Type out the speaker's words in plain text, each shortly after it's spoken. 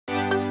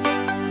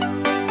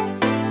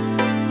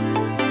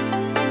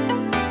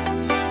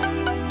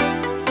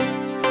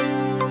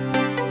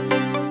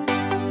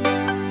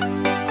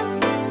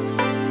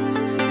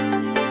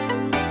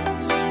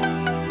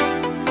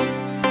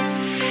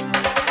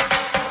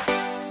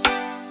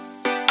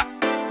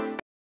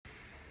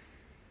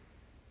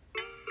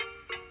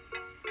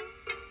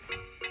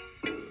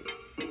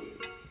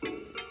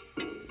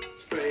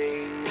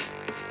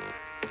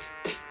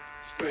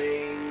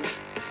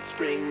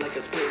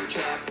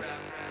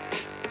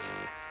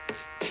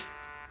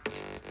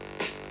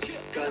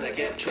Gonna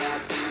get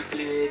trapped,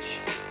 glitch,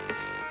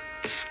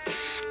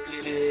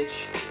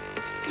 glitch,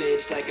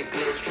 glitch like a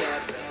glitch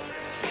trap.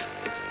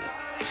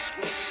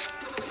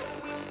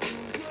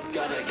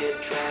 Gonna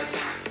get trapped.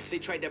 They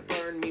tried to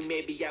burn me,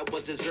 maybe I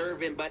was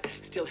deserving, but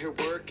still here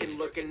working,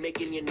 lurking,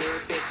 making you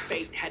nervous.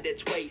 Fate had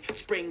its way,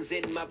 springs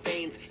in my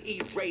veins,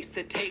 erase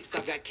the tapes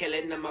I've got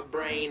killing in my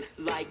brain.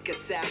 Like a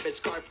savage,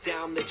 scarf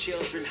down the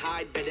children,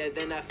 hide better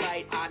than a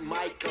fight. I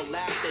might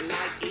collapse and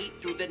I eat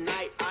through the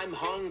night. I'm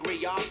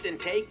hungry, often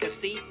take a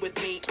seat with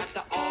me at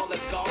the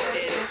Olive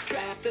Garden.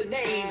 Trap's the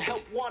name,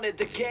 help wanted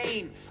the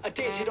game. A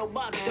digital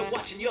monster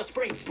watching your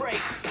spring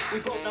break. We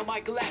both know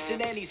Michael Afton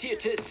and he's here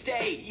to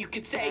stay. You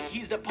could say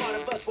he's a part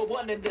of us, we're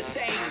one and the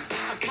same.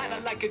 I'm kinda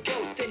like a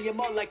ghost and you're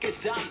more like a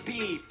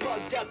zombie.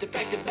 Bugged up,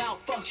 defective,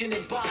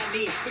 malfunctioning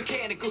body.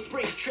 Mechanical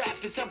spring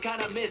trap is some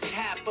kind of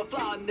mishap. A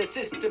flaw in the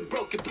system,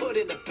 broken, put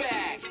in the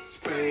bag.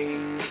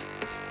 Spring,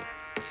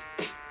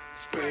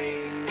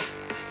 spring,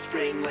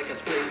 spring like a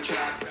spring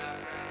trap.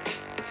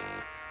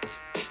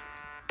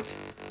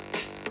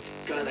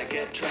 Gonna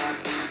get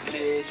trapped,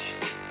 glitch,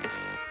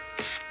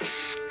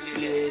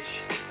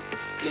 glitch,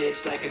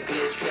 glitch like a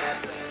glitch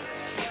trap.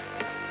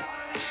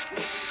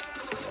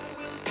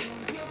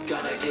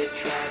 Gonna get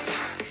trapped.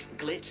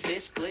 Glitch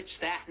this, glitch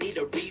that, need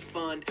a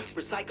refund.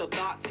 Recycle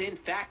thoughts, in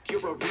fact, you're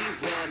a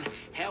rerun.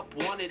 Help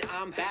wanted,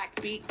 I'm back,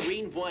 beat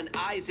green one.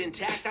 Eyes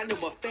intact, I know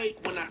a fake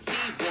when I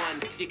see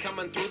one. You're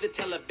coming through the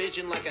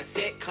television like a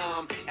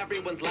sitcom.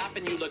 Everyone's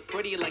laughing, you look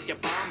pretty like your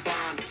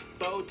bonbon.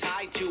 Bow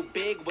tie too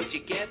big, would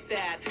you get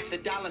that? The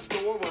dollar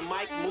store where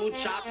Mike Mood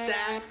chops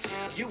at?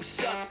 You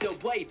suck the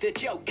way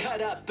that you cut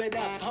up and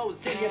up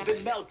hoes and you've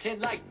been melting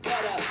like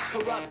butter.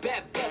 Corrupt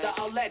bad brother,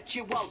 I'll let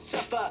you all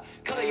suffer.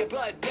 Color your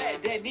blood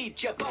red and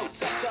eat your bones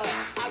sucker.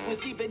 I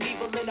was even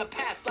evil in a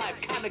past life.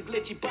 Kinda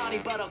glitchy body,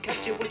 but I'll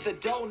cut you with a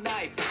dough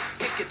knife.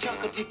 Pick a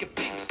chunk, I'll take a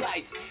big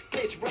slice.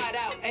 Glitch right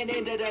out and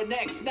into the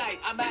next night.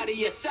 I'm out of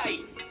your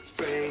sight.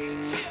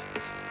 Spring,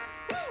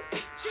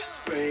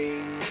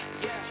 spring,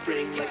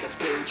 spring like a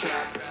spring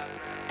trap.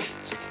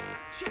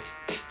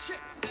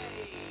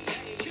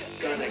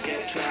 Gonna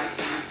get trapped,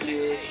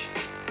 glitch,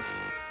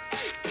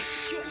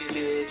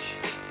 glitch,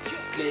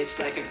 glitch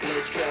like a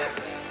glitch trap.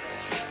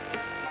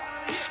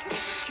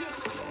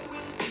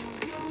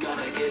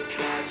 Gonna get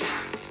trapped.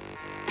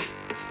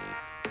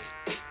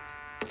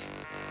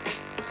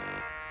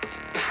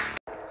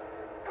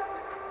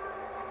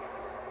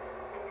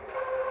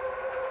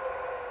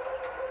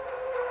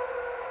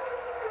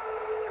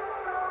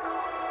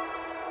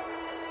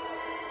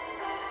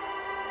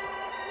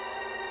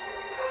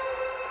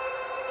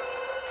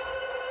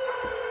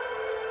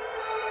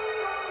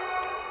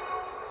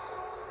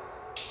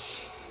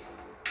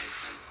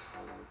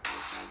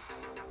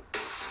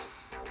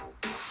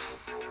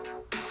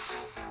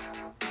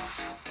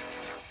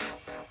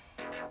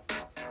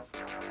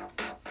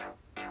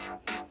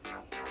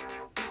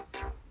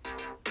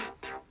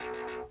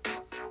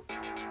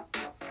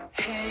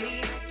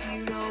 Hey, do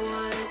you know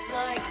what it's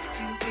like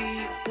to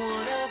be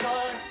one of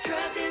us?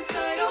 Trapped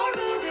inside our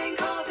moving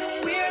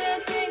coffin. We're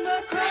dancing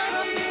but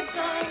crying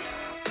inside.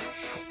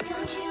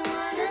 Don't you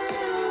wanna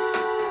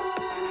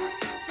know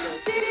the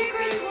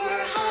secrets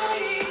we're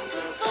hiding,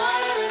 the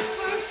violence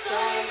we're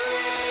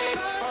stifling?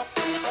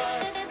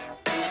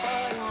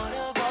 One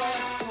of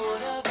us,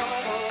 one of us.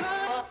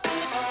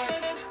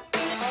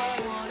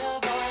 One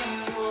of us,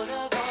 one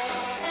of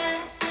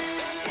us.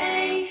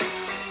 S-A-V-E.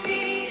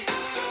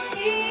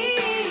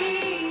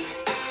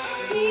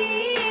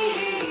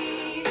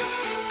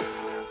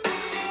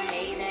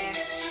 Hey there,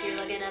 you're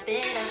looking a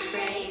bit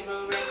afraid.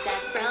 We'll rip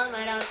that frown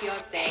right off your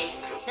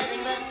face. It's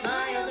nothing but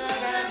smiles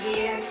around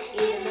here.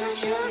 Even the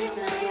children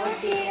smell your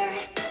fear.